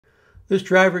This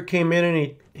driver came in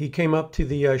and he came up to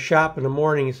the shop in the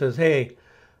morning. He says, "Hey,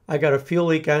 I got a fuel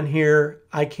leak on here.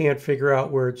 I can't figure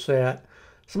out where it's at."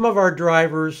 Some of our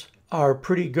drivers are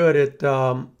pretty good at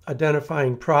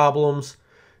identifying problems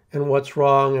and what's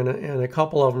wrong, and a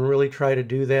couple of them really try to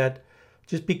do that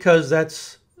just because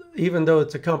that's, even though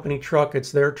it's a company truck,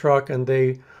 it's their truck and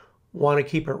they want to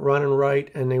keep it running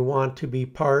right and they want to be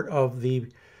part of the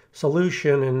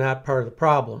solution and not part of the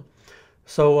problem.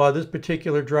 So this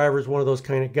particular driver is one of those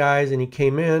kind of guys, and he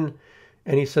came in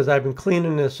and he says, "I've been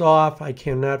cleaning this off. I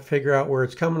cannot figure out where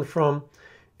it's coming from."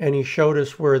 And he showed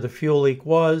us where the fuel leak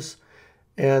was,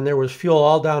 and there was fuel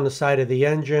all down the side of the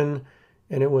engine,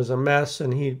 and it was a mess,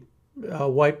 and he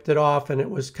wiped it off, and it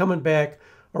was coming back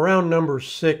around number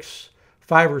 6,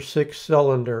 5 or 6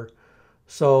 cylinder.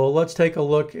 So let's take a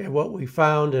look at what we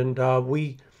found. And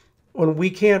when we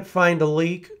can't find a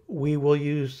leak, we will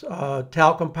use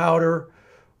talcum powder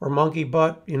or monkey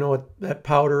butt, you know what that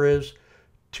powder is,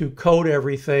 to coat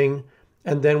everything,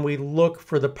 and then we look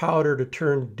for the powder to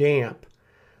turn damp,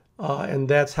 and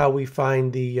that's how we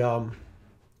find the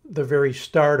very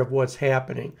start of what's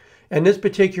happening. And this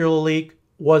particular leak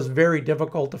was very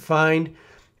difficult to find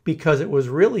because it was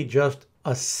really just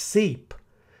a seep.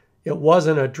 It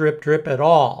wasn't a drip at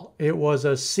all. It was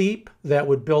a seep that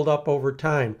would build up over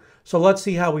time. So let's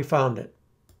see how we found it.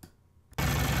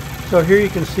 So here you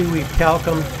can see we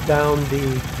talcumed down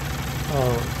the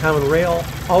common rail.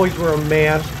 Always wear a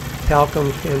mask.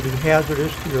 Talcum can be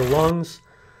hazardous to your lungs.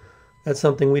 That's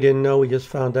something we didn't know, we just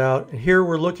found out. Here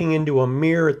we're looking into a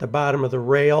mirror at the bottom of the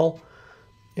rail,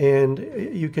 and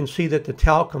you can see that the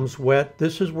talcum's wet.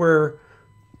 This is where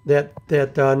that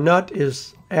nut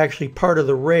is actually part of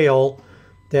the rail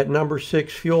that number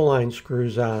 6 fuel line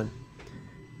screws on.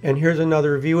 And here's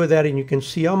another view of that, and you can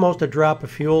see almost a drop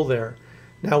of fuel there.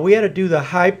 Now we had to do the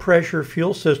high pressure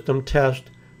fuel system test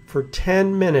for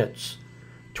 10 minutes,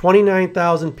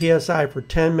 29,000 psi for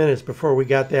 10 minutes before we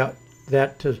got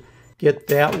that to get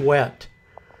that wet.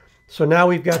 So now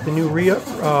we've got the new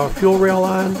fuel rail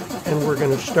on, and we're going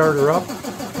to start her up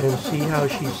and see how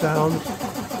she sounds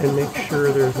and make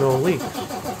sure there's no leaks.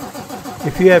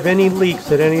 If you have any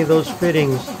leaks at any of those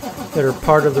fittings that are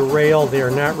part of the rail, they are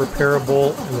not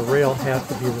repairable, and the rail has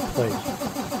to be replaced.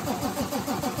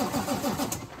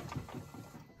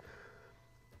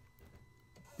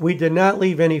 We did not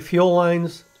leave any fuel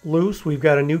lines loose. We've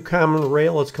got a new common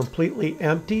rail. It's completely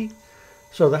empty.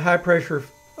 So the high pressure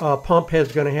pump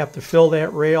is going to have to fill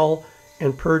that rail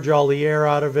and purge all the air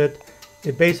out of it.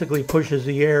 It basically pushes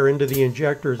the air into the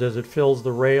injectors as it fills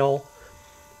the rail.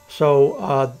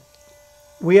 So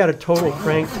we had a total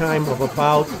crank time of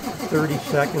about 30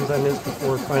 seconds on this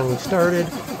before it finally started.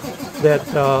 That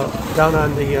down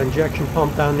on the injection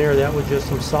pump down there, that was just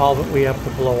some solvent we have to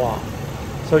blow off.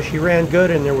 So she ran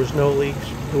good and there was no leaks.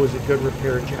 It was a good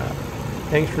repair job.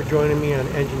 Thanks for joining me on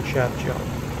Engine Shop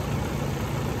Joe.